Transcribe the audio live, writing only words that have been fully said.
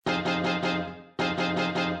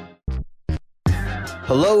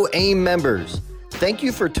Hello, AIM members. Thank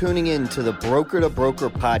you for tuning in to the Broker to Broker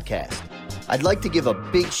podcast. I'd like to give a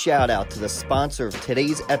big shout out to the sponsor of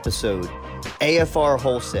today's episode, AFR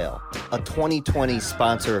Wholesale, a 2020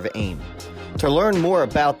 sponsor of AIM. To learn more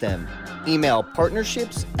about them, email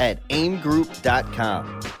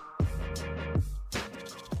partnerships@aimgroup.com.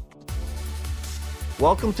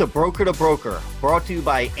 Welcome to Broker, brought to you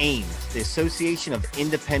by AIM, the Association of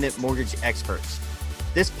Independent Mortgage Experts.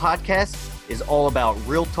 This podcast is all about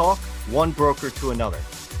real talk, one broker to another.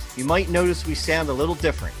 You might notice we sound a little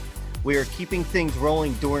different. We are keeping things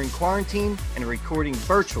rolling during quarantine and recording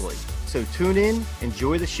virtually. So tune in,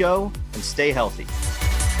 enjoy the show, and stay healthy.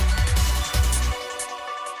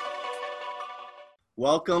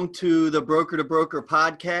 Welcome to the Broker to Broker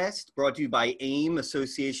podcast, brought to you by AIM,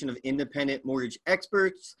 Association of Independent Mortgage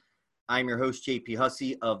Experts. I'm your host, JP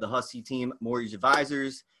Hussey of the Hussey Team Mortgage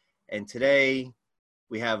Advisors. And today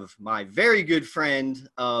we have my very good friend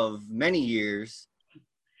of many years,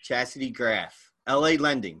 Chasity Graff, LA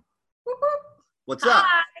Lending. What's up?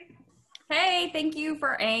 Hi. Hey, thank you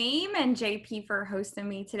for AIM and JP for hosting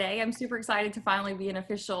me today. I'm super excited to finally be an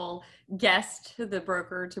official guest to the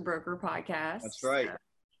Broker to Broker podcast. That's right.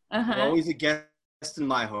 You're always a guest in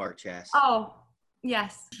my heart, Chas. Oh,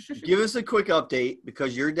 yes. Give us a quick update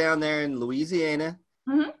because you're down there in Louisiana.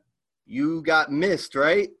 Mm-hmm. You got missed,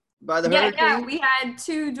 right? By the hurricane? Yeah, we had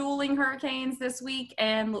two dueling hurricanes this week,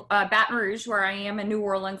 and Baton Rouge, where I am, and New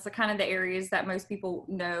Orleans, the kind of the areas that most people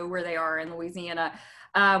know where they are in Louisiana.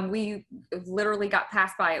 We literally got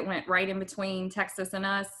passed by. It went right in between Texas and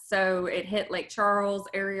us, so it hit Lake Charles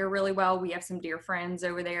area really well. We have some dear friends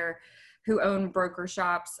over there who own broker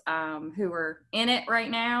shops who are in it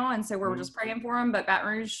right now, and so we're just praying for them. But Baton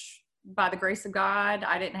Rouge, by the grace of God,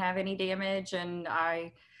 I didn't have any damage, and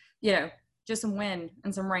just some wind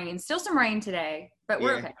and some rain. Still some rain today, but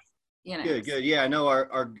we're okay. Good. Yeah, I know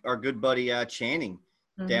our good buddy Channing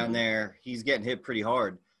down there. He's getting hit pretty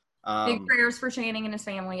hard. Big prayers for Channing and his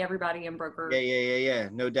family, everybody in broker. Yeah,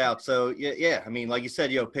 no doubt. So yeah. I mean, like you said,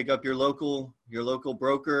 pick up your local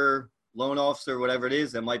broker, loan officer, whatever it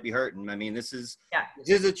is that might be hurting. I mean, this is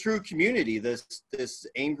a true community. This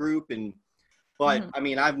AIM group, but I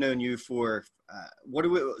mean, I've known you for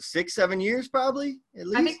 6-7 years probably at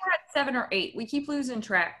least. I think we're at 7 or 8. We keep losing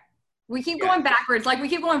track. We keep going backwards. Like we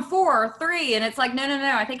keep going 4 or 3, and it's like no.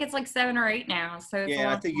 I think it's like 7 or 8 now. So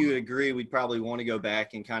I think you would agree. We'd probably want to go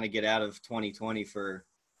back and kind of get out of 2020 for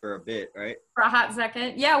a bit, right? For a hot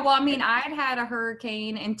second. Yeah. Well, I mean, I'd had a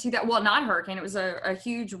hurricane not a hurricane. It was a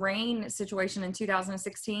huge rain situation in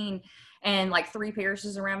 2016. And like 3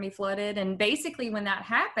 parishes around me flooded. And basically when that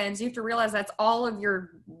happens, you have to realize that's all of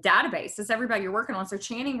your database. That's everybody you're working on. So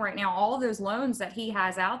Channing right now, all of those loans that he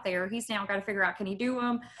has out there, he's now got to figure out, can he do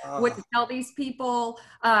them? What to tell these people,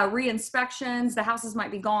 re-inspections, the houses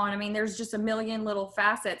might be gone. I mean, there's just a million little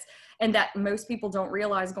facets, and that most people don't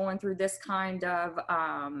realize going through this kind of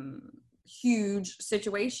huge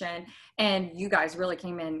situation. And you guys really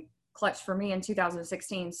came in clutch for me in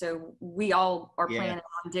 2016. So we all are planning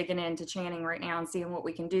on digging into Channing right now and seeing what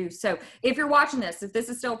we can do. So if you're watching this, if this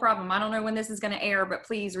is still a problem, I don't know when this is going to air, but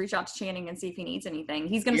please reach out to Channing and see if he needs anything.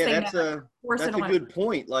 He's going to say that's a good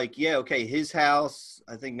point. Like, his house,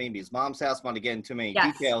 I think maybe his mom's house, not to get into many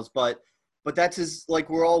details, but that's his, like,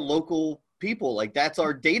 we're all local people. Like, that's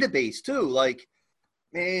our database too. Like,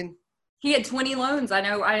 man, he had 20 loans. I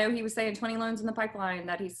know he was saying 20 loans in the pipeline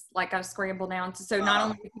that he's like got to scramble down to. So not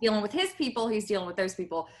only is he dealing with his people, he's dealing with those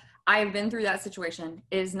people. I've been through that situation.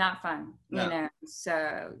 It is not fun,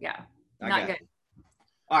 So not good.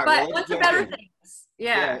 All right, but what's the better things?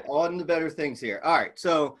 Yeah, on the better things here. All right.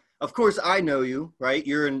 So of course I know you, right?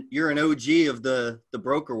 You're an OG of the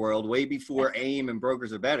broker world way before AIM and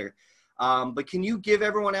Brokers Are Better. But can you give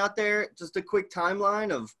everyone out there just a quick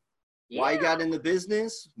timeline of why you got in the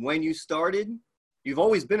business, when you started? You've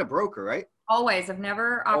always been a broker, right? Always. I've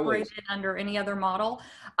never operated under any other model.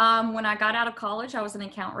 When I got out of college, I was an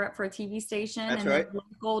account rep for a TV station. That's and right. A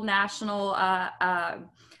local national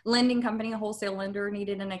lending company, a wholesale lender,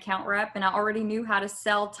 needed an account rep. And I already knew how to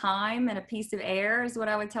sell time and a piece of air is what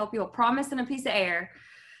I would tell people. Promise and a piece of air.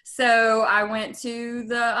 So I went to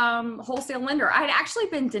the wholesale lender. I had actually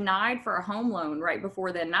been denied for a home loan right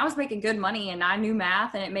before then. And I was making good money and I knew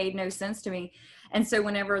math and it made no sense to me. And so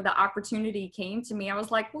whenever the opportunity came to me, I was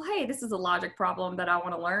like, well, hey, this is a logic problem that I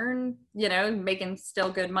want to learn, making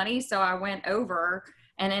still good money. So I went over,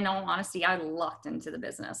 and in all honesty, I lucked into the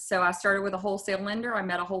business. So I started with a wholesale lender. I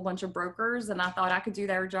met a whole bunch of brokers and I thought I could do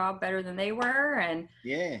their job better than they were and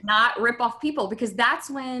not rip off people, because that's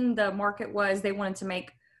when the market was, they wanted to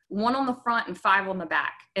make 1 on the front and 5 on the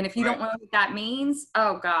back. And if you don't know what that means,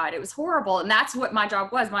 oh God, it was horrible. And that's what my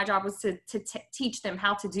job was. My job was to teach them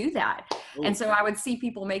how to do that. Ooh. And so I would see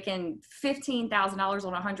people making $15,000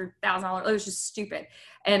 on $100,000. It was just stupid.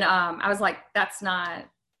 And I was like, that's not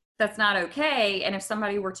okay. And if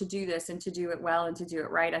somebody were to do this and to do it well and to do it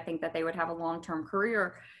right, I think that they would have a long-term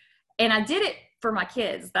career. And I did it for my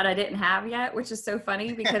kids that I didn't have yet, which is so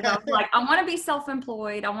funny because I was like, I want to be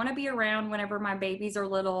self-employed. I want to be around whenever my babies are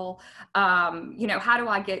little. You know, how do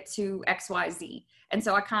I get to XYZ? And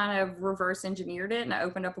so I kind of reverse engineered it, and I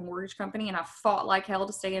opened up a mortgage company, and I fought like hell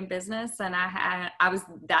to stay in business. And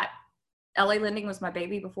LA Lending was my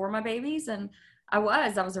baby before my babies. And I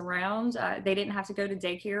was around. They didn't have to go to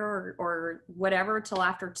daycare or whatever till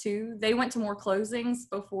after 2. They went to more closings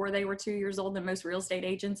before they were 2 years old than most real estate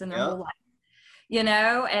agents in their whole life, you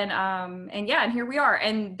know? And yeah, and here we are.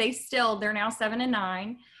 And they're now 7 and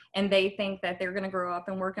 9, and they think that they're going to grow up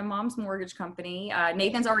and work in mom's mortgage company.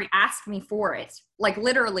 Nathan's already asked me for it. Like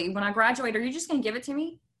literally when I graduate, are you just going to give it to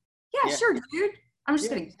me? Yeah, sure, dude. I'm just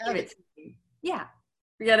going to give it to you. Yeah.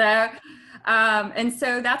 You know? And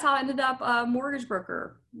so that's how I ended up a mortgage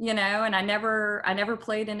broker, you know, and I never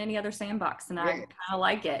played in any other sandbox, and I kind of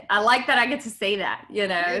like it. I like that I get to say that, you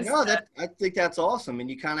know. Yeah, no, I think that's awesome. And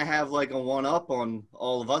you kind of have like a one up on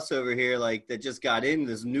all of us over here, like that just got in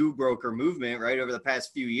this new broker movement right over the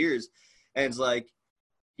past few years. And it's like,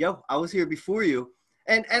 yo, I was here before you.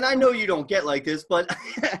 And I know you don't get like this, but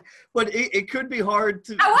it could be hard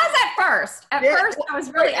to. I was at first. At first, I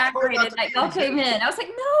was really aggravated that y'all came in. I was like,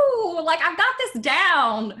 no, like I've got this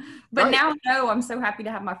down. But now, no, I'm so happy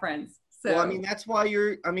to have my friends. So. Well, I mean, that's why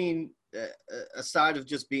aside of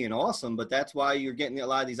just being awesome, but that's why you're getting a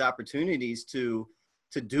lot of these opportunities to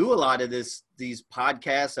do a lot of these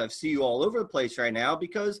podcasts. I see you all over the place right now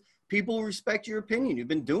because people respect your opinion. You've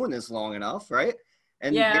been doing this long enough, right?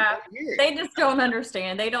 And yeah, they just don't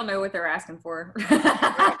understand. They don't know what they're asking for.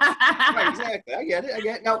 Right, exactly. I get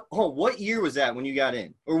it. Now, what year was that when you got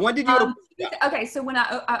in? Or when did you open? Okay, so when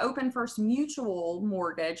I opened First Mutual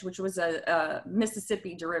Mortgage, which was a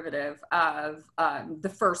Mississippi derivative of the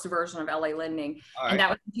first version of LA Lending, and that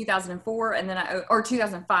was in 2004, and then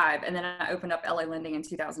 2005, and then I opened up LA Lending in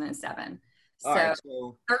 2007.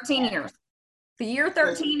 So 13 years. The year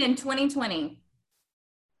 13 in 2020.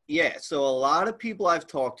 Yeah, so a lot of people I've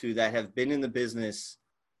talked to that have been in the business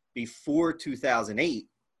before 2008,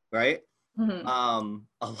 right? Mm-hmm.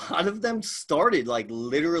 A lot of them started like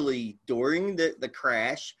literally during the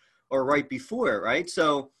crash or right before it, right?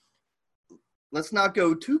 So let's not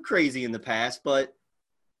go too crazy in the past, but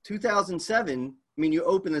 2007, I mean, you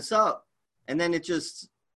open this up and then it just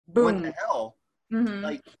went to hell. Mm-hmm.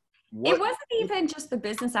 Like, it wasn't even just the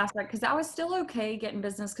business aspect, because I was still okay getting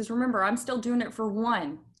business. Because remember, I'm still doing it for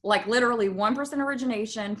like literally 1%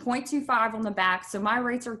 origination, 0.25 on the back. So my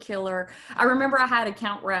rates are killer. I remember I had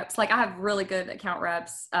account reps. Like I have really good account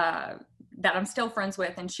reps that I'm still friends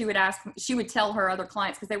with. And she would tell her other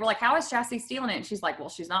clients, because they were like, how is Chasity stealing it? And she's like, well,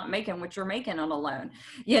 she's not making what you're making on a loan.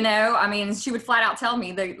 You know, I mean, she would flat out tell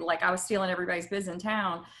me that like I was stealing everybody's biz in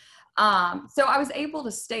town. So I was able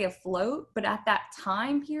to stay afloat, but at that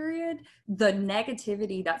time period, the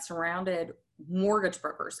negativity that surrounded mortgage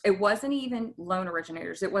brokers, it wasn't even loan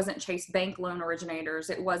originators. It wasn't Chase Bank loan originators.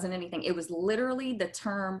 It wasn't anything. It was literally the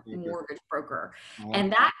term mortgage broker. Mm-hmm.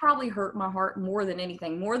 And that probably hurt my heart more than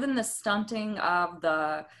anything, more than the stunting of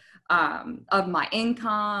of my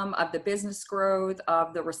income, of the business growth,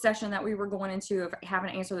 of the recession that we were going into, of having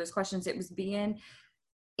to answer those questions. It was being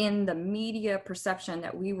in the media perception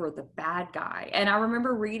that we were the bad guy. And I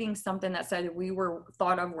remember reading something that said we were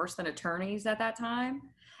thought of worse than attorneys at that time.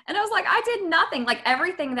 And I was like, I did nothing. Like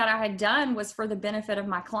everything that I had done was for the benefit of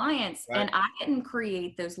my clients. Right. And I didn't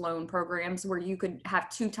create those loan programs where you could have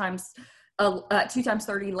 2 times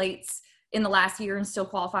 30 lates in the last year and still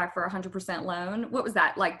qualify for 100% loan. What was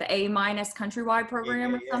that? Like the A- countrywide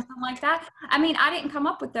program or something like that. I mean, I didn't come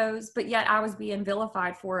up with those, but yet I was being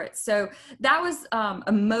vilified for it. So that was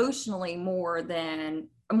emotionally more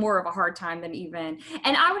of a hard time than even,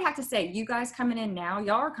 and I would have to say, you guys coming in now,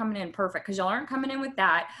 y'all are coming in perfect, because y'all aren't coming in with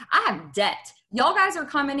that. I have debt. Y'all guys are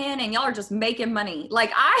coming in and y'all are just making money. Like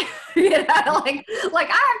I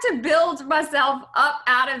have to build myself up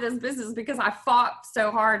out of this business because I fought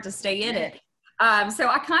so hard to stay in it. So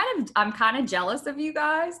I'm kind of jealous of you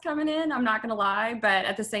guys coming in. I'm not going to lie, but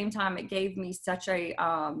at the same time, it gave me such a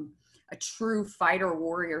true fighter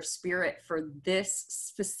warrior spirit for this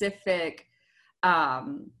specific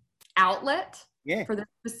outlet for this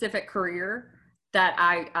specific career, that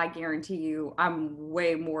I guarantee you I'm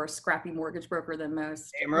way more scrappy mortgage broker than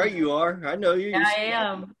most. Damn right you are. I know you. I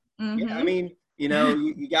am. Mm-hmm. Yeah, I mean, You know,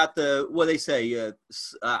 you got what they say.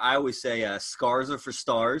 I always say, scars are for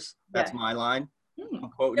stars. That's my line. I'm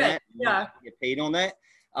quoting Good. that. Yeah. Get paid on that.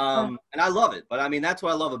 And I love it. But I mean, that's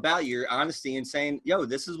what I love about your honesty and saying, yo,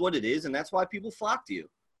 this is what it is. And that's why people flock to you.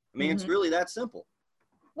 I mean, it's really that simple.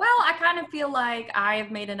 Well, I kind of feel like I have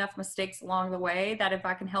made enough mistakes along the way that if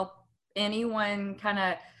I can help anyone kind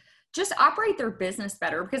of just operate their business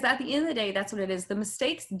better, because at the end of the day, that's what it is. The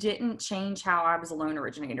mistakes didn't change how I was a loan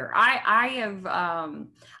originator. I'm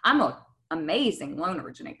an amazing loan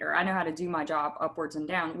originator. I know how to do my job upwards and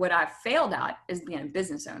down. What I failed at is being a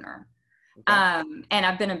business owner. Okay. And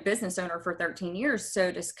I've been a business owner for 13 years. So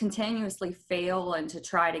to continuously fail and to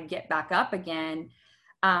try to get back up again,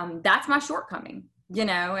 that's my shortcoming. You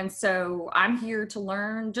know, and so I'm here to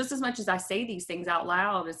learn just as much as I say these things out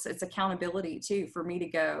loud. It's accountability too, for me to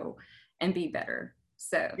go and be better.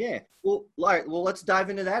 So, yeah. Well, let's dive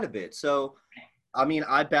into that a bit. So, I mean,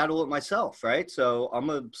 I battle it myself, right? So I'm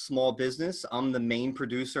a small business. I'm the main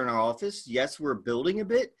producer in our office. Yes, we're building a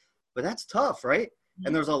bit, but that's tough, right? Mm-hmm.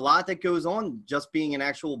 And there's a lot that goes on just being an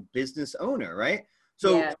actual business owner, right?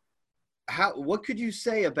 So what could you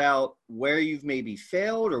say about where you've maybe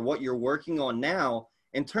failed or what you're working on now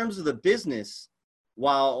in terms of the business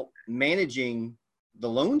while managing the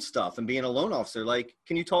loan stuff and being a loan officer? Like,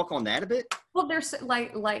 can you talk on that a bit? Well, there's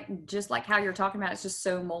just like how you're talking about, it's just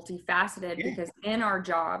so multifaceted because in our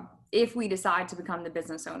job, if we decide to become the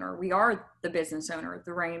business owner, we are the business owner,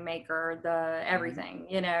 the rainmaker, the everything,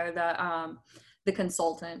 you know, the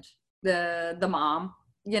consultant, the mom,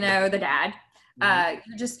 you know, the dad.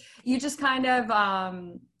 You just kind of,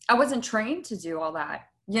 I wasn't trained to do all that,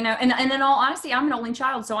 you know, and in all honesty, I'm an only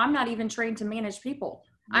child, so I'm not even trained to manage people.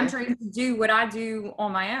 I'm trained to do what I do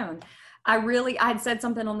on my own. I had said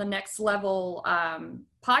something on the Next Level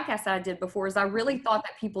podcast that I did before, is I really thought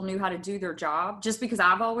that people knew how to do their job just because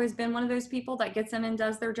I've always been one of those people that gets in and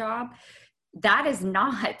does their job. That is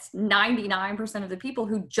not 99% of the people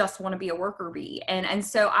who just want to be a worker bee. And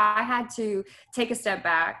so I had to take a step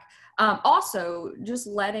back. Also, just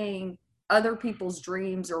letting other people's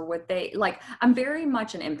dreams or what they like. I'm very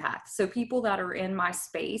much an empath. So people that are in my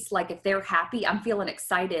space, like if they're happy, I'm feeling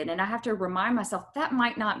excited. And I have to remind myself that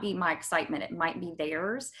might not be my excitement. It might be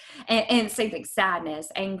theirs. And same thing, sadness,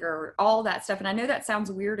 anger, all that stuff. And I know that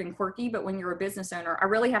sounds weird and quirky, but when you're a business owner, I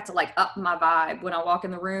really have to like up my vibe when I walk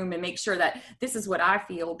in the room and make sure that this is what I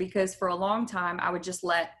feel, because for a long time, I would just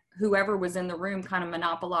let whoever was in the room kind of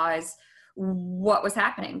monopolize what was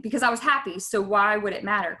happening because I was happy. So why would it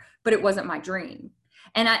matter? But it wasn't my dream.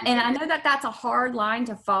 And I know that that's a hard line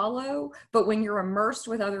to follow, but when you're immersed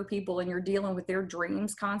with other people and you're dealing with their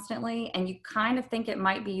dreams constantly and you kind of think it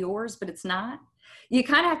might be yours, but it's not, you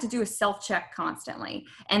kind of have to do a self-check constantly.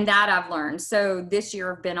 And that I've learned. So this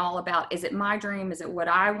year I've been all about, is it my dream? Is it what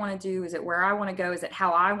I want to do? Is it where I want to go? Is it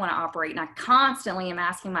how I want to operate? And I constantly am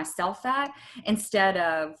asking myself that instead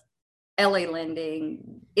of LA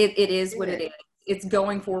lending, it is what it is. It's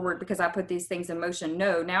going forward because I put these things in motion.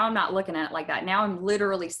 No, now I'm not looking at it like that. Now I'm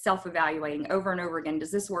literally self-evaluating over and over again.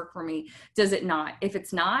 Does this work for me? Does it not? If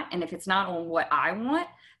it's not, and if it's not on what I want,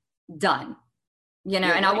 done. You know,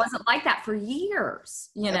 and I wasn't like that for years.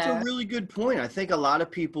 That's a really good point. I think a lot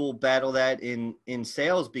of people battle that in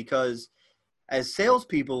sales because as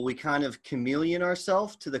salespeople, we kind of chameleon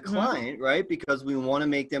ourselves to the client, right? Because we want to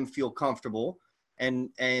make them feel comfortable.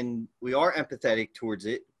 And we are empathetic towards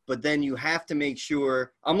it, but then you have to make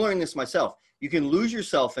sure, I'm learning this myself, you can lose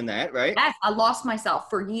yourself in that, right? Yes, I lost myself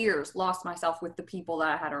for years, with the people that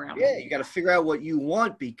I had around me. Yeah, you got to figure out what you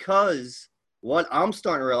want, because what I'm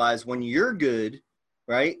starting to realize, when you're good,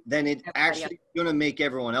 right, then it's actually going to make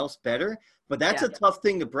everyone else better. But that's a tough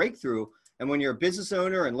thing to break through. And when you're a business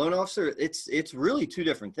owner and loan officer, it's really two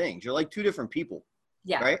different things. You're like two different people,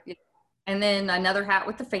 right? Yeah. And then another hat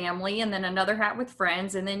with the family, and then another hat with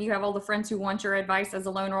friends. And then you have all the friends who want your advice as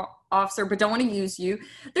a loan officer, but don't want to use you.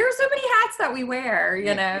 There are so many hats that we wear,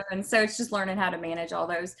 you know? And so it's just learning how to manage all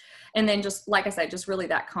those. And then just, like I said, just really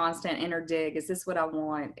that constant inner dig. Is this what I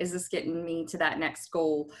want? Is this getting me to that next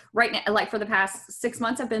goal? Right now, like for the past 6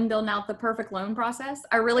 months, I've been building out the perfect loan process.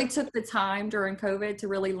 I really took the time during COVID to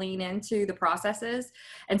really lean into the processes.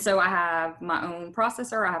 And so I have my own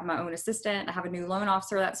processor. I have my own assistant. I have a new loan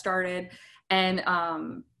officer that started.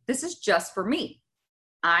 And this is just for me.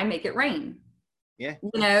 I make it rain. Yeah.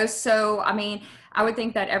 You know, so, I mean, I would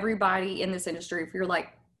think that everybody in this industry, if you're like,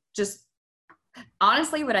 just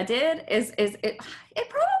honestly, what I did is it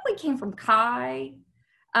probably came from Kai.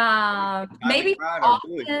 Maybe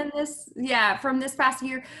often from this past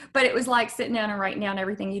year, but it was like sitting down and writing down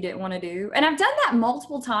everything you didn't want to do. And I've done that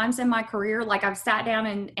multiple times in my career. Like I've sat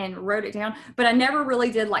down and wrote it down, but I never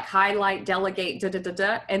really did like highlight, delegate,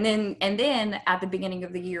 And then at the beginning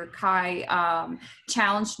of the year, Kai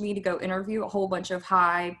challenged me to go interview a whole bunch of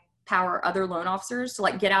high power other loan officers to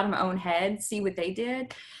like get out of my own head, see what they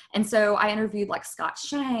did. And so I interviewed like Scott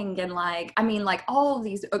Shang and like all of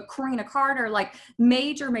these, Karina Carter, like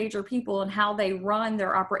major people and how they run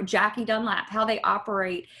their Jackie Dunlap, how they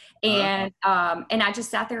operate. And I just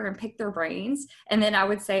sat there and picked their brains. And then I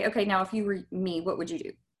would say, okay, now if you were me, what would you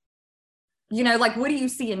do? You know, like, what do you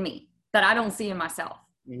see in me that I don't see in myself?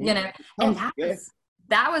 Mm-hmm. You know, and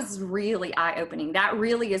that was really eye-opening. That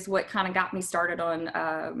really is what kind of got me started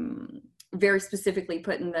on very specifically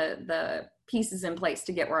putting the pieces in place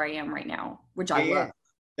to get where I am right now, which I love.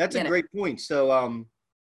 That's a great point. So,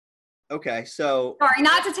 okay, so. Sorry,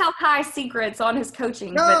 not to tell Kai secrets on his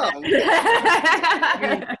coaching. No. I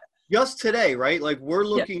mean, just today, right? Like we're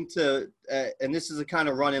looking to, and this is a kind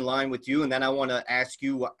of run in line with you, and then I want to ask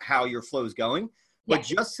you how your flow is going. But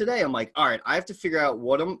just today, I'm like, all right, I have to figure out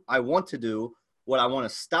what I want to do, what I want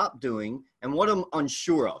to stop doing, and what I'm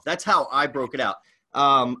unsure of. That's how I broke it out.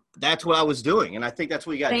 That's what I was doing. And I think that's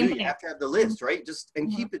what you got to do. You have to have the list, right? Just, and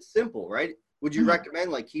keep it simple, right? Would you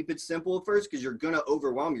recommend like keep it simple at first? Because you're going to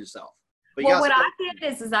overwhelm yourself. But well, what I did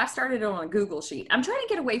is I started on a Google sheet. I'm trying to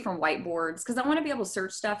get away from whiteboards because I want to be able to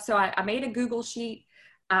search stuff. So I made a Google sheet.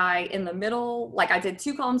 In the middle, like I did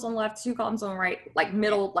 2 columns on the left, 2 columns on the right, like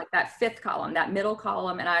middle, like that 5th column, that middle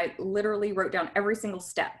column. And I literally wrote down every single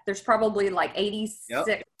step. There's probably like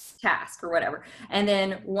 86 tasks or whatever. And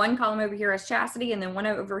then 1 column over here has Chasity. And then 1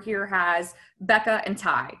 over here has Becca and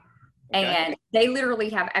Ty. Okay. And they literally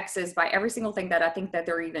have X's by every single thing that I think that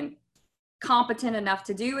they're even competent enough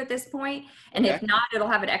to do at this point. And if not, it'll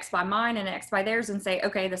have an X by mine and an X by theirs and say,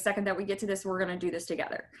 okay, the second that we get to this, we're going to do this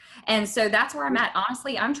together. And so that's where I'm at.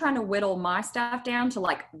 Honestly, I'm trying to whittle my stuff down to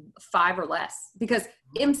like 5 or less because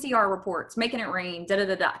MCR reports, making it rain,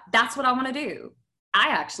 that's what I want to do. I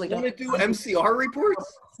actually don't want to do MCR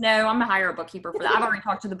reports. No, I'm gonna hire a bookkeeper for that. I've already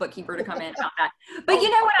talked to the bookkeeper to come in about that. But you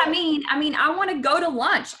know what I mean? I mean, I want to go to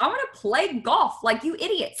lunch. I want to play golf like you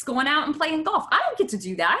idiots going out and playing golf. I don't get to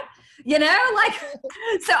do that. You know, like,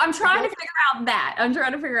 so I'm trying to figure out that. I'm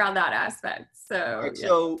trying to figure out that aspect.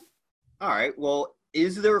 So, all right. Well,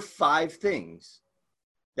 is there 5 things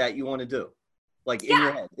that you want to do? Like in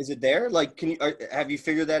your head, is it there? Like, have you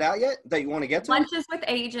figured that out yet that you want to get to? Lunches with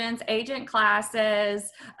agents, agent classes,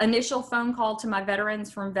 initial phone call to my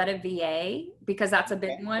veterans from Veta VA, because that's a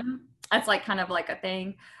big one. That's like kind of like a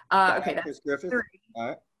thing. Okay. That's 3. All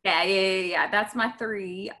right. Yeah. That's my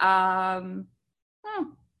 3.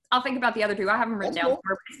 I'll think about the other 2. I haven't written down. Cool.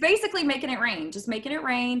 It's basically making it rain, just making it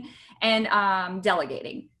rain and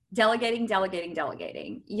delegating,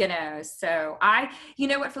 you know. So you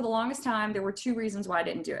know what, for the longest time, there were 2 reasons why I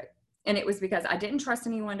didn't do it. And it was because I didn't trust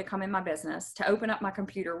anyone to come in my business, to open up my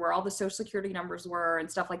computer where all the social security numbers were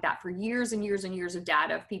and stuff like that for years and years and years of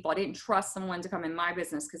data of people. I didn't trust someone to come in my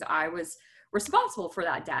business because I was responsible for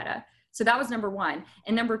that data. So that was number 1.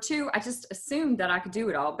 And number 2, I just assumed that I could do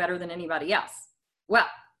it all better than anybody else. Well,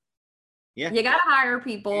 you got to hire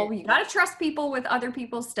people. You got to trust people with other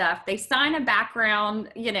people's stuff. They sign a background,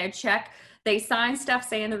 check. They sign stuff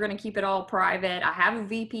saying they're going to keep it all private. I have a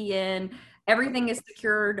VPN. Everything is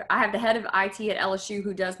secured. I have the head of IT at LSU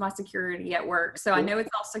who does my security at work. So I know it's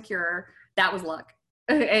all secure. That was luck.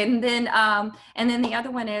 And then the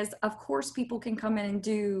other one is, of course, people can come in and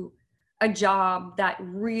do a job that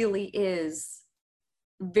really is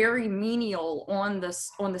very menial on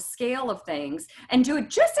the scale of things and do it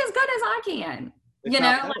just as good as I can,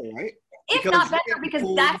 right? If not better, because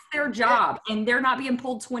that's their job and they're not being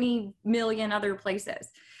pulled 20 million other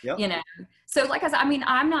places, So like I said, I mean,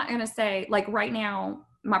 I'm not going to say like right now,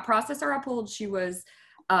 my processor I pulled, she was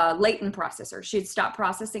a latent processor. She had stopped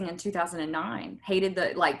processing in 2009, hated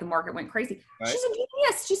the market went crazy. Right. She's a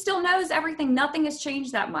genius. She still knows everything. Nothing has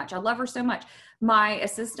changed that much. I love her so much. My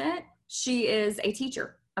assistant, she is a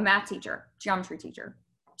teacher, a math teacher, geometry teacher.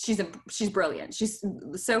 She's brilliant.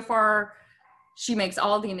 So far, she makes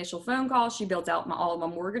all the initial phone calls. She builds out all of my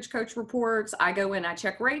mortgage coach reports. I go in, I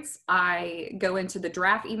check rates. I go into the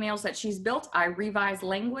draft emails that she's built. I revise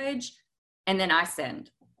language, and then I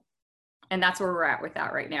send. And that's where we're at with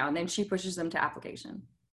that right now. And then she pushes them to application.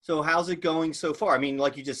 So how's it going so far? I mean,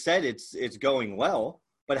 like you just said, it's going well.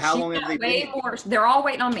 But how long have they been? They're all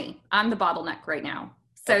waiting on me. I'm the bottleneck right now.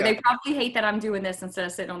 So Okay. they probably hate that I'm doing this instead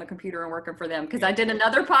of sitting on the computer and working for them, because I did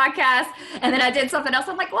another podcast and then I did something else.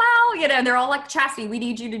 I'm like, well, and they're all like, Chasity, we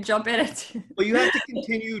need you to jump in it. Well, you have to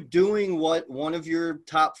continue doing what one of your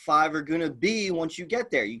top 5 are going to be once you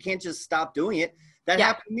get there. You can't just stop doing it. That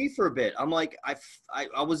happened to me for a bit. I'm like,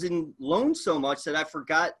 I was in loans so much that I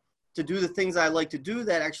forgot to do the things I like to do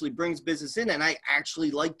that actually brings business in, and I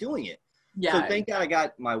actually like doing it. So thank God I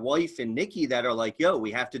got my wife and Nikki that are like, yo,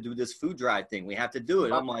 we have to do this food drive thing. We have to do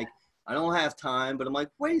it. I'm like, I don't have time, but I'm like,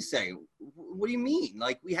 wait a second. What do you mean?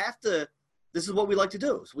 Like, we have to, this is what we like to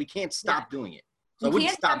do. So we can't stop doing it. So I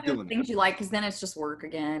wouldn't stop doing things you like, because then it's just work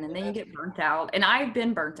again, and then you get burnt out. And I've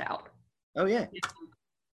been burnt out. Oh, yeah.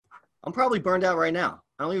 I'm probably burned out right now.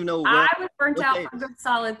 I don't even know. I was burnt out for a good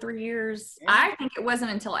solid 3 years. Yeah. I think it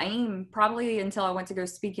wasn't until AIM, probably until I went to go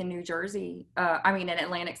speak in New Jersey, in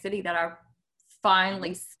Atlantic City, that I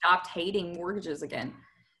finally stopped hating mortgages again,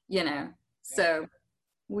 So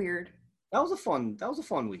weird. That was a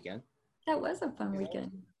fun weekend. That was a fun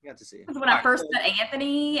weekend. You got to see it. It was when I first met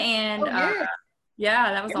Anthony, and that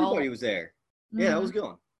was everybody was there. Yeah, that was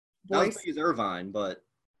good. Not as big as Irvine, but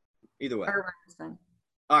either way. Irvine was fun.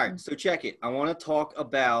 All right, so check it. I want to talk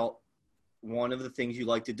about one of the things you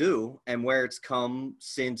like to do and where it's come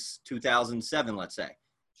since 2007, let's say.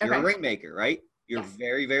 You're a rainmaker, right? You're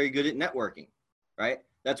very, very good at networking, right?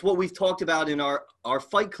 That's what we've talked about in our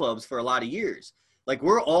fight clubs for a lot of years. Like,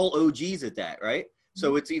 we're all OGs at that, right?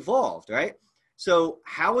 So it's evolved, right? So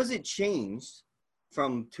how has it changed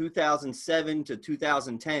from 2007 to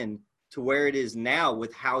 2010 to where it is now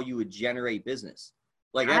with how you would generate business?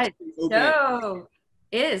 Like, that's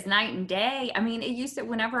it is night and day. I mean, it used to,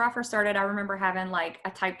 whenever I first started, I remember having I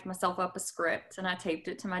typed myself up a script and I taped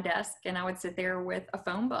it to my desk, and I would sit there with a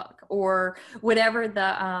phone book or whatever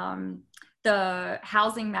the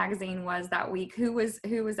housing magazine was that week, who was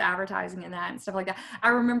advertising in that and stuff like that. I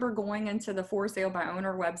remember going into the For Sale by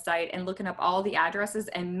Owner website and looking up all the addresses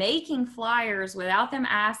and making flyers without them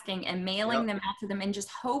asking and mailing them out to them and just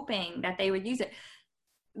hoping that they would use it.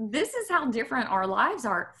 This is how different our lives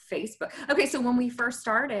are. Facebook. Okay, so when we first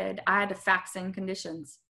started, I had to fax in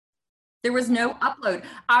conditions. There was no upload.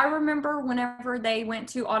 I remember whenever they went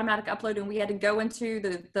to automatic upload and we had to go into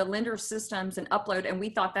the lender systems and upload, and we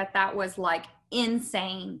thought that was like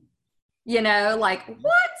insane. Like,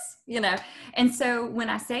 what? And so when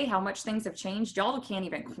I say how much things have changed, y'all can't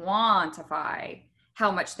even quantify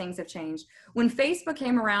how much things have changed. When Facebook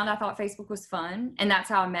came around, I thought Facebook was fun, and that's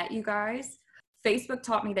how I met you guys. Facebook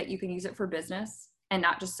taught me that you can use it for business and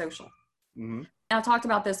not just social. Mm-hmm. I talked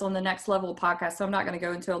about this on the Next Level podcast, so I'm not going to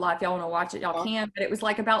go into a lot. If y'all want to watch it, y'all can. But it was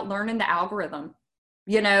about learning the algorithm,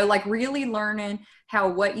 really learning how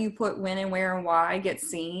what you put when and where and why gets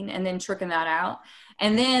seen, and then tricking that out,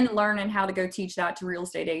 and then learning how to go teach that to real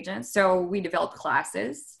estate agents. So we developed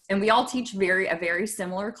classes, and we all teach a very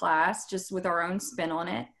similar class, just with our own spin on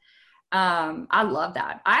it. I love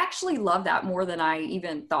that. I actually love that more than I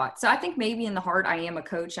even thought. So I think maybe in the heart, I am a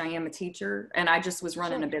coach, I am a teacher, and I just was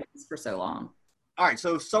running a business for so long. All right.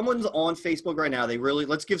 So if someone's on Facebook right now,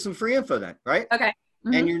 let's give some free info then, right? Okay.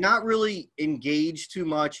 Mm-hmm. And you're not really engaged too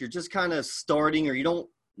much. You're just kind of starting, or you don't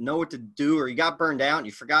know what to do, or you got burned out and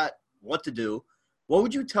you forgot what to do. What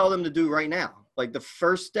would you tell them to do right now? Like, the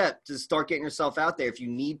first step to start getting yourself out there, if you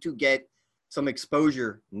need to get some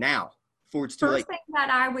exposure now. First thing that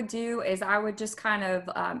I would do is I would just kind of,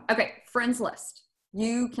 friends list.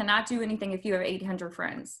 You cannot do anything if you have 800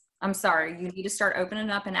 friends. I'm sorry. You need to start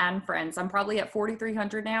opening up and adding friends. I'm probably at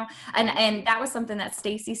 4,300 now. And that was something that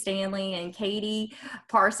Stacy Stanley and Katie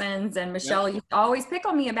Parsons and Michelle used to always pick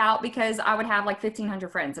on me about, because I would have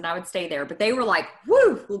 1,500 friends and I would stay there, but they were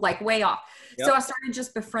way off. Yep. So I started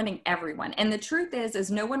just befriending everyone. And the truth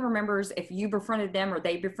is no one remembers if you befriended them or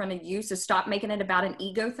they befriended you. So stop making it about an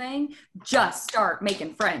ego thing. Just start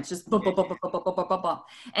making friends. Just blah, blah, blah, blah, blah, blah, blah, blah, blah.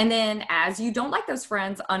 And then as you don't like those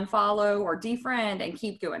friends, unfollow or defriend and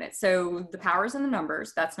keep doing it. So the power's in the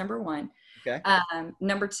numbers. That's number one. Okay.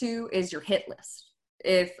 Number two is your hit list.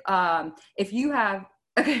 If you have,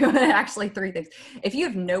 actually 3 things. If you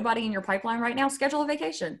have nobody in your pipeline right now, schedule a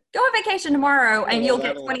vacation. Go on vacation tomorrow and you'll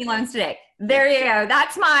get 20 loans today. There you go.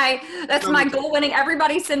 That's my goal winning.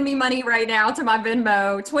 Everybody send me money right now to my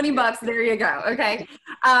Venmo, $20. There you go. Okay.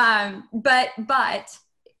 But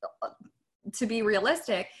to be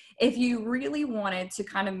realistic, if you really wanted to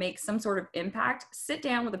kind of make some sort of impact, sit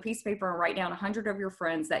down with a piece of paper and write down 100 of your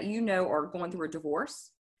friends that are going through a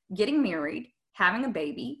divorce, getting married, having a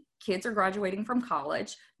baby, kids are graduating from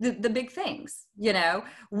college, the big things, you know,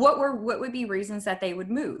 what would be reasons that they would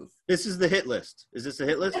move? This is the hit list. Is this a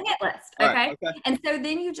hit list? A hit list. All Okay. right, okay. And so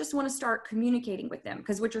then you just want to start communicating with them,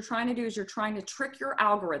 because what you're trying to do is you're trying to trick your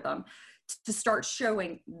algorithm to start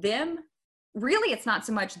showing them. Really, it's not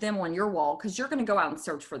so much them on your wall, because you're going to go out and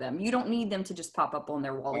search for them. You don't need them to just pop up on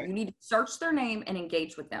their wall. Right. You need to search their name and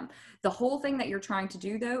engage with them. The whole thing that you're trying to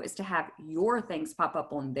do, though, is to have your things pop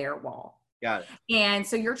up on their wall. Got it. And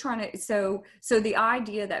so you're trying to, so the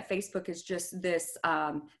idea that Facebook is just this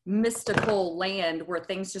mystical land where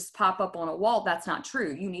things just pop up on a wall, that's not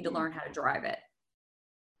true. You need to learn how to drive it.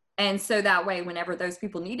 And so that way, whenever those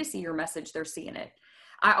people need to see your message, they're seeing it.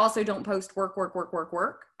 I also don't post work.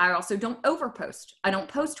 I also don't overpost. I don't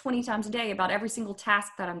post 20 times a day about every single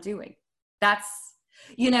task that I'm doing. That's,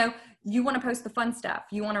 you know, you want to post the fun stuff.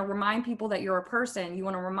 You want to remind people that you're a person. You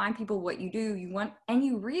want to remind people what you do. And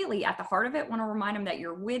you really, at the heart of it, want to remind them that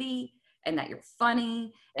you're witty and that you're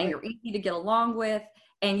funny and you're easy to get along with.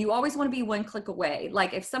 And you always want to be one click away.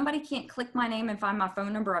 Like, if somebody can't click my name and find my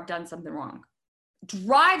phone number, I've done something wrong.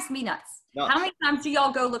 Drives me nuts. How many times do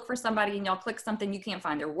y'all go look for somebody and y'all click something, you can't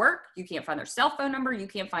find their work, you can't find their cell phone number, you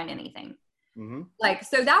can't find anything? Mm-hmm. Like,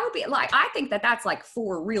 so that would be like, I think that that's like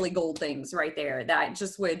 4 really gold things right there that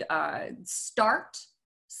just would start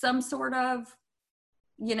some sort of,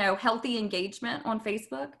 you know, healthy engagement on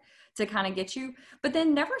Facebook to kind of get you, but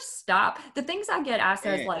then never stop. The things I get asked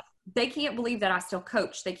is like, they can't believe that I still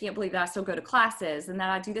coach. They can't believe that I still go to classes and that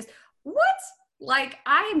I do this. What? Like,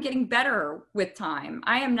 I am getting better with time.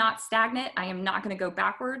 I am not stagnant. I am not going to go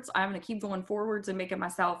backwards. I'm going to keep going forwards and making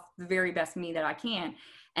myself the very best me that I can.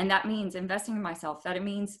 And that means investing in myself. That it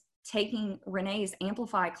means taking Renee's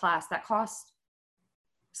Amplify class that cost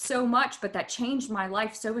so much, but that changed my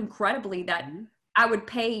life so incredibly that I would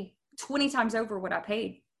pay 20 times over what I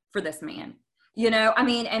paid for this man. You know, I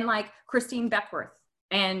mean, and like Christine Beckworth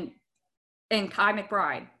and Kai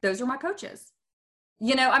McBride, those are my coaches.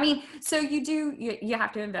 You know, I mean, so you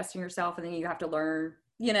have to invest in yourself, and then you have to learn,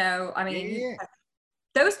 you know, I mean,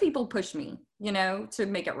 those people push me, you know, to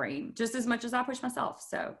make it rain just as much as I push myself.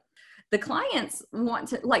 So the clients want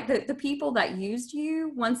to, like, the people that used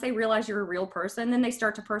you, once they realize you're a real person, then they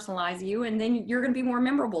start to personalize you, and then you're going to be more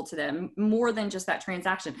memorable to them, more than just that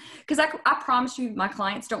transaction. Because I promise you, my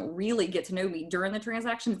clients don't really get to know me during the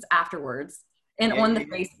transaction. It's afterwards. And on the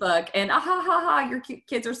Facebook, and your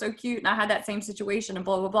kids are so cute, and I had that same situation, and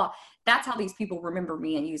blah blah blah. That's how these people remember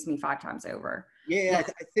me and use me 5 times over. I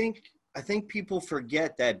think people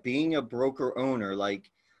forget that being a broker owner, like,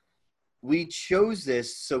 we chose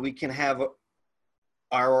this so we can have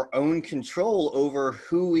our own control over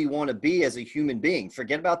who we want to be as a human being.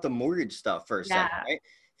 Forget about the mortgage stuff for a second, right?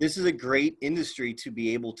 This is a great industry to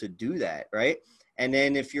be able to do that, right? And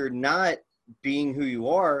then if you're not being who you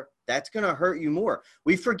are, that's going to hurt you more.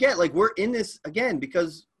 We forget, like, we're in this again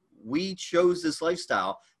because we chose this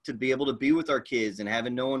lifestyle to be able to be with our kids and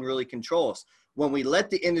having no one really control us. When we let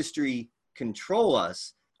the industry control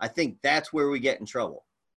us, I think that's where we get in trouble.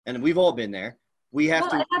 And we've all been there. We have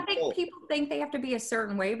to. I think people think they have to be a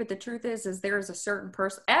certain way, but the truth is there is a certain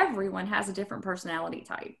person. Everyone has a different personality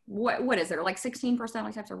type. What is there? Like 16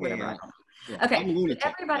 personality types or whatever. Yeah. Okay.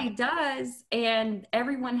 Everybody does, and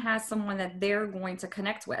everyone has someone that they're going to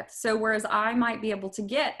connect with. So whereas I might be able to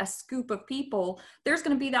get a scoop of people, there's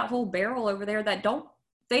going to be that whole barrel over there that don't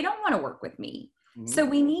want to work with me. Mm-hmm. So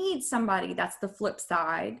we need somebody that's the flip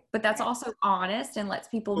side, but that's also honest and lets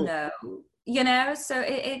people know, you know, so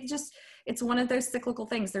it's one of those cyclical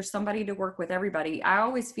things. There's somebody to work with everybody. I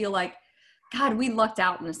always feel like, God, we lucked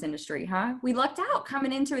out in this industry, huh? We lucked out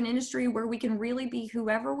coming into an industry where we can really be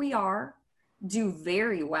whoever we are, do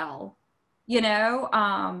very well. You know,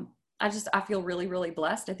 I feel really, really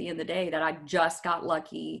blessed at the end of the day that I just got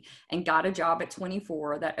lucky and got a job at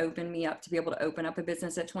 24 that opened me up to be able to open up a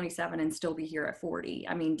business at 27 and still be here at 40.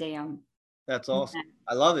 I mean, damn. That's awesome.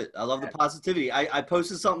 I love it. I love the positivity. I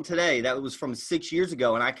posted something today that was from 6 years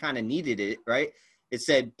ago, and I kind of needed it, right? It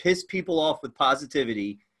said, piss people off with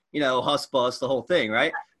positivity, you know, huss bust, the whole thing,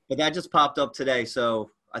 right? But that just popped up today.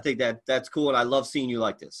 So I think that's cool. And I love seeing you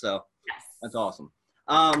like this. So that's awesome.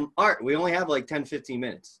 All right. We only have like 10, 15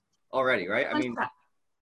 minutes already, right? I mean,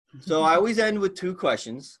 so I always end with 2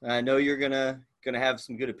 questions. I know you're going to have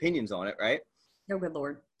some good opinions on it, right? Oh, good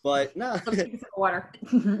Lord. But no, water.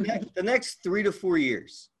 The next 3 to 4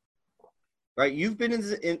 years, right? You've been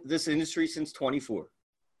in this industry since 24,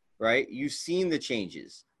 right? You've seen the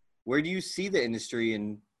changes. Where do you see the industry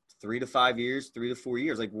in 3 to 5 years, 3 to 4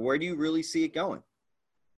 years? Like, where do you really see it going?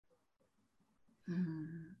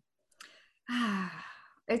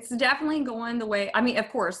 It's definitely going the way. I mean, of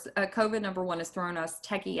course, COVID number one has thrown us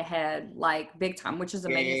techie ahead like big time, which is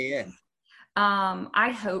amazing. Yeah.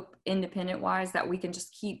 I hope independent wise that we can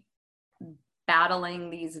just keep battling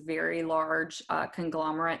these very large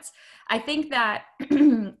conglomerates. I think that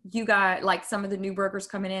you got like some of the new brokers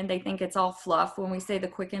coming in, they think it's all fluff when we say the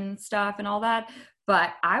Quicken stuff and all that.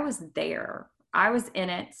 But I was there. I was in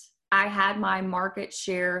it. I had my market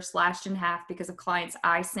share slashed in half because of clients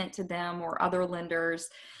I sent to them or other lenders.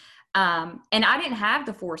 And I didn't have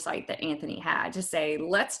the foresight that Anthony had to say,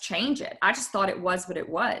 let's change it. I just thought it was what it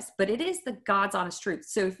was, but it is the God's honest truth.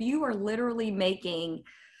 So if you are literally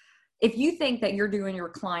if you think that you're doing your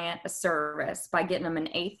client a service by getting them an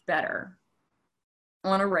eighth better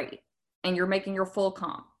on a rate and you're making your full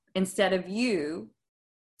comp, instead of you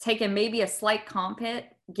taking maybe a slight comp hit,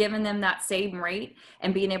 giving them that same rate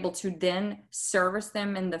and being able to then service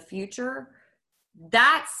them in the future,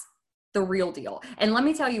 that's the real deal. And let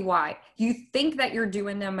me tell you why. You think that you're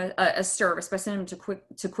doing them a service by sending them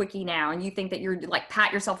to Quickie now, and you think that you're like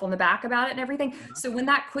pat yourself on the back about it and everything. So when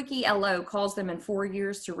that Quickie LO calls them in 4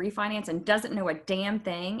 years to refinance and doesn't know a damn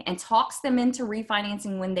thing and talks them into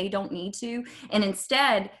refinancing when they don't need to, and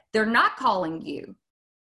instead they're not calling you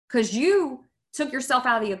because you took yourself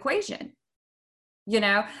out of the equation.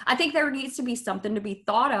 I think there needs to be something to be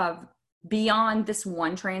thought of beyond this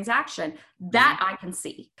one transaction that I can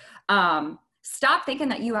see. Stop thinking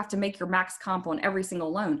that you have to make your max comp on every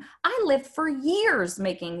single loan. I lived for years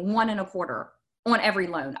making 1.25 on every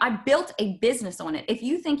loan. I built a business on it. If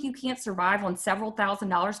you think you can't survive on several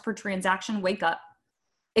 $1,000s per transaction, wake up.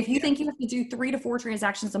 If you think you have to do 3 to 4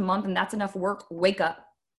 transactions a month and that's enough work, wake up.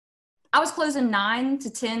 I was closing 9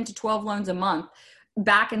 to 10 to 12 loans a month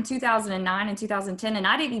back in 2009 and 2010. And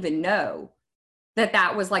I didn't even know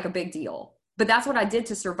that was like a big deal, but that's what I did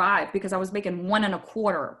to survive because I was making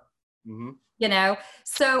 1.25,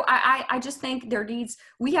 So I just think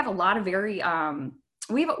we have a lot of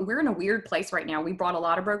we're in a weird place right now. We brought a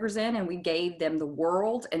lot of brokers in and we gave them the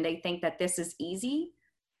world and they think that this is easy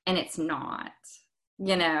and it's not,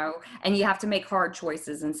 and you have to make hard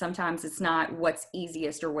choices. And sometimes it's not what's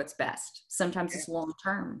easiest or what's best. Sometimes it's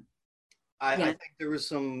long-term. I think there was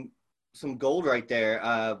some gold right there.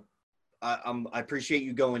 I appreciate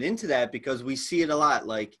you going into that because we see it a lot.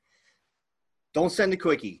 Like, don't send a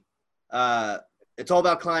Quickie. It's all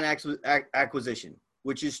about client acquisition,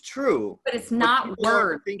 which is true. But it's not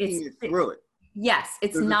words. Through it. Yes,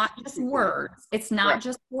 it's not just words. It's not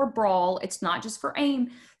just for Brawl. It's not just for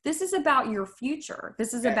AIM. This is about your future.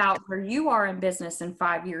 This is about where you are in business in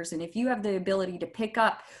 5 years. And if you have the ability to pick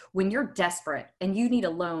up when you're desperate and you need a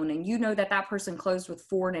loan and you know that person closed with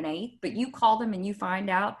 4 1/8, but you call them and you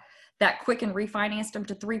find out that Quicken refinanced them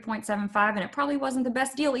to 3.75 and it probably wasn't the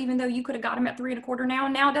best deal, even though you could have got them at 3.25 now,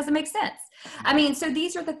 and now it doesn't make sense. I mean, so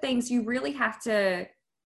these are the things you really have to,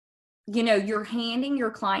 you're handing your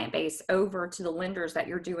client base over to the lenders that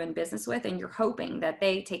you're doing business with, and you're hoping that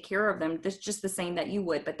they take care of them just the same that you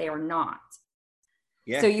would, but they are not.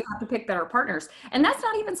 Yeah. So you have to pick better partners. And that's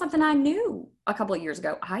not even something I knew a couple of years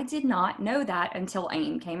ago. I did not know that until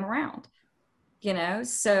AIM came around,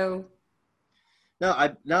 so. No,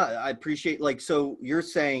 I appreciate, so you're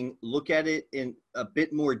saying, look at it in a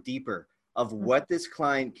bit more deeper of what this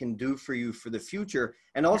client can do for you for the future,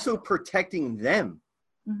 and also protecting them.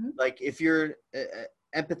 Like, if you're an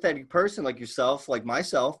empathetic person like yourself, like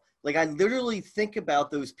myself, like I literally think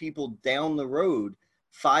about those people down the road,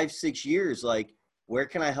 5-6 years, like, where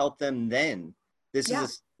can I help them then? This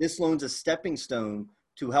loan's a stepping stone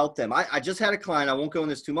to help them. I just had a client, I won't go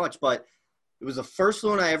into this too much, but it was the first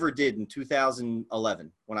loan I ever did in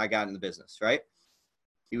 2011 when I got in the business, right?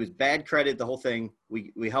 He was bad credit, the whole thing.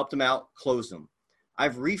 We helped him out, closed him.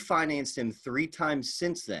 I've refinanced him 3 times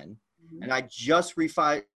since then. And I just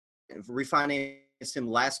refinanced him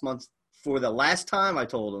last month for the last time. I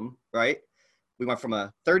told him, right? We went from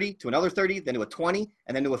a 30 to another 30, then to a 20,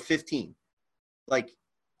 and then to a 15. Like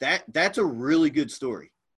that's a really good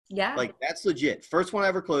story. Yeah. Like, that's legit. First one I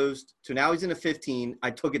ever closed to now he's in a 15.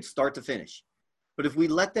 I took it start to finish. But if we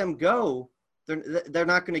let them go, they're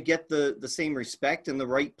not going to get the same respect and the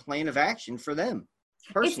right plan of action for them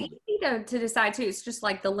personally. It's easy to decide too. It's just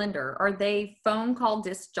like the lender. Are they phone call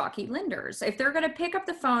disc jockey lenders? If they're going to pick up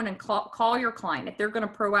the phone and call your client, if they're going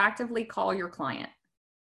to proactively call your client.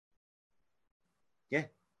 Yeah.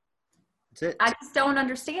 That's it. I just don't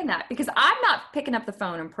understand that because I'm not picking up the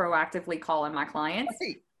phone and proactively calling my clients.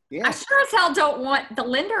 Right. Yeah. I sure as hell don't want the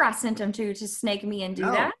lender I sent them to snake me and do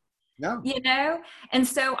that. No. And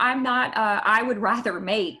so I'm not, I would rather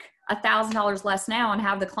make $1,000 less now and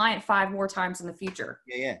have the client 5 more times in the future.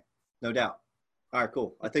 Yeah. No doubt. All right,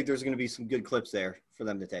 cool. I think there's going to be some good clips there for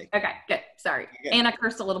them to take. Okay, good. Sorry. Okay. And I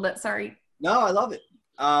cursed a little bit. Sorry. No, I love it.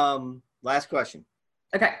 Last question.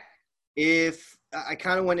 Okay. If I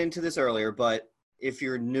kind of went into this earlier, but if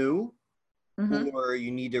you're new or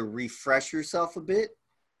you need to refresh yourself a bit,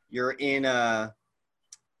 you're in a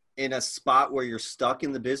spot where you're stuck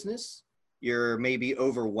in the business, you're maybe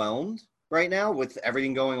overwhelmed right now with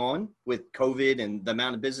everything going on with COVID and the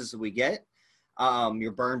amount of business that we get,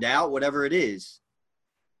 you're burned out, whatever it is,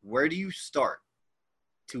 where do you start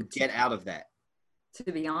to get out of that?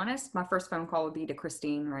 To be honest, my first phone call would be to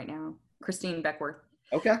Christine right now. Christine Beckworth.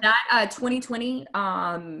 Okay. That 2020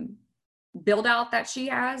 build out that she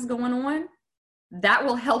has going on, that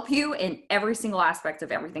will help you in every single aspect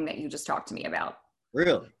of everything that you just talked to me about.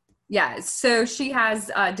 Really? Yeah, so she has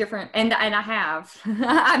different, and I have,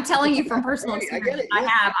 I'm telling you from personal experience,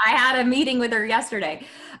 I had a meeting with her yesterday.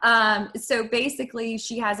 So basically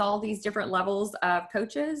she has all these different levels of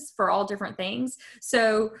coaches for all different things.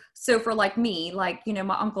 So for like me, like, you know,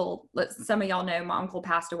 my uncle, some of y'all know my uncle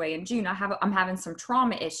passed away in June. I'm having some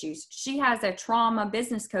trauma issues. She has a trauma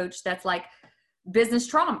business coach that's like business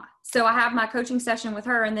trauma. So I have my coaching session with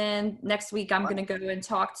her, and then next week I'm going to go and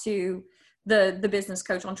talk to the business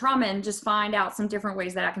coach on trauma and just find out some different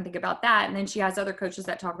ways that I can think about that. And then she has other coaches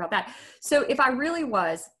that talk about that. So if I really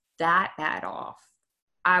was that bad off,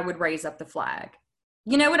 I would raise up the flag.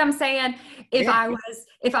 You know what I'm saying? If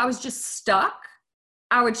I was just stuck,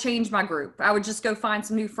 I would change my group. I would just go find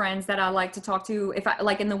some new friends that I like to talk to. If I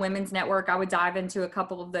like in the women's network, I would dive into a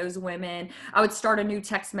couple of those women. I would start a new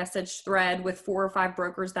text message thread with 4 or 5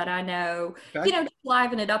 brokers that I know, you know, just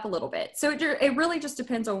liven it up a little bit. So it really just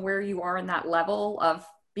depends on where you are in that level of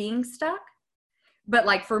being stuck. But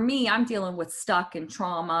like for me, I'm dealing with stuck and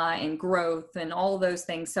trauma and growth and all those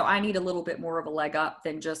things. So I need a little bit more of a leg up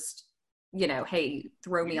than just, you know, hey,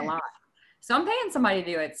 throw me a line. So I'm paying somebody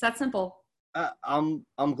to do it. It's that simple. I'm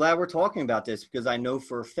glad we're talking about this, because I know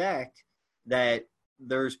for a fact that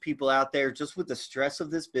there's people out there just with the stress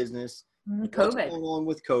of this business, COVID, what's going on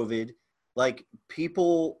with COVID, like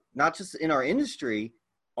people, not just in our industry,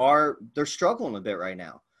 they're struggling a bit right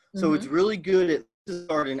now. So it's really good at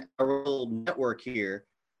starting a little network here.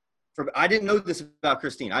 I didn't know this about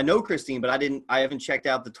Christine. I know Christine, but I haven't checked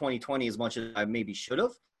out the 2020 as much as I maybe should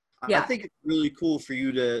have. I think it's really cool for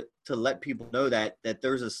you to let people know that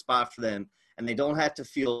there's a spot for them, and they don't have to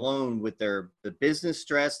feel alone with the business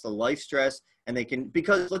stress, the life stress, and they can,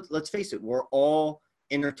 because let's face it, we're all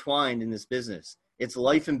intertwined in this business. It's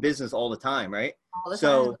life and business all the time, right? All the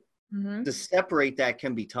so time. To separate that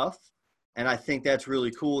can be tough. And I think that's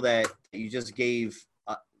really cool that you just gave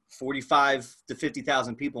 45 to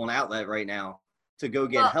 50,000 people an outlet right now to go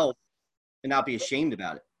get help and not be ashamed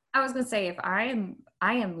about it. I was going to say, if I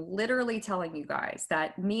am literally telling you guys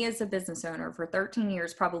that me as a business owner for 13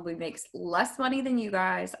 years probably makes less money than you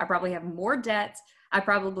guys. I probably have more debt. I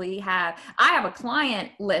have a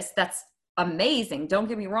client list that's amazing. Don't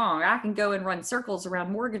get me wrong. I can go and run circles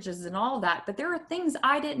around mortgages and all that, but there are things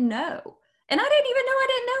I didn't know. And I didn't even know I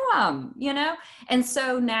didn't know them, you know? And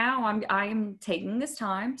so now I'm taking this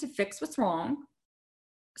time to fix what's wrong,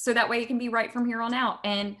 so that way it can be right from here on out.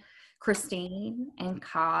 And Christine and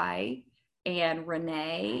Kai and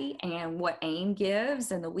Renee and what AIM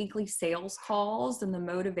gives, and the weekly sales calls and the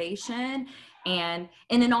motivation and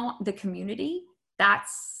in all the community,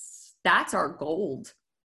 that's our gold.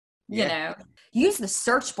 You know, use the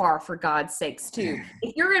search bar for God's sakes too.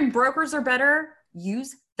 If you're in Brokers Are Better,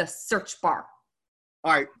 use the search bar.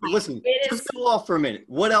 All right, listen, just go off for a minute.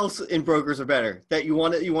 What else in Brokers Are Better that you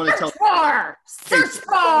want to tell? Search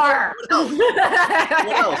bar. What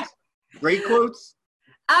else? Great quotes?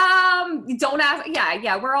 Don't ask.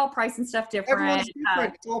 Yeah. We're all pricing stuff different. Everyone's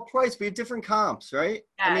different. It's all priced. We have different comps, right?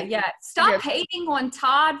 Stop hating on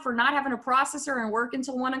Todd for not having a processor and work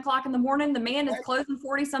until 1 o'clock in the morning. The man is closing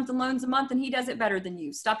 40 something loans a month, and he does it better than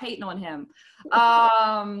you. Stop hating on him.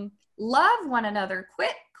 Love one another.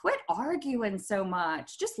 Quit arguing so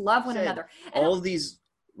much. Just love one another. And all of these,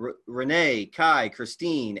 Renee, Kai,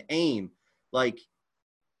 Christine, AIM, like,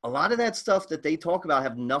 a lot of that stuff that they talk about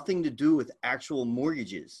have nothing to do with actual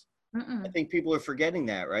mortgages. I think people are forgetting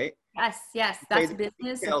that, right? Yes. That's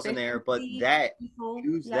business. Details in there, but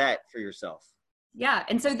use that for yourself. Yeah.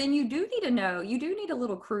 And so then you do need to know, you do need a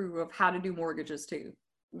little crew of how to do mortgages too,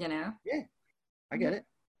 you know? Yeah, I get it.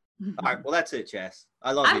 All right. Well, that's it, Chas.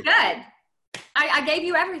 I love you. I'm good. I gave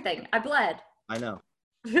you everything. I bled. I know.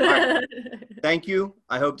 Right. Thank you.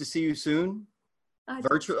 I hope to see you soon.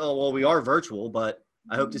 Virtual. Well, we are virtual, but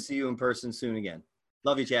I hope to see you in person soon again.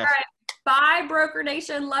 Love you, Chas. All right. Bye, Broker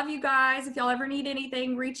Nation. Love you guys. If y'all ever need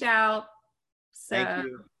anything, reach out. Thank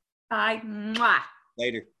you. Bye. Mwah.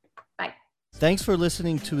 Later. Bye. Thanks for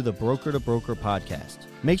listening to the Broker to Broker podcast.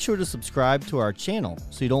 Make sure to subscribe to our channel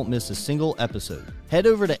so you don't miss a single episode. Head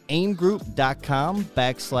over to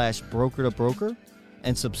aimgroup.com/broker to broker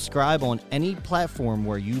and subscribe on any platform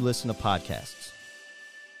where you listen to podcasts.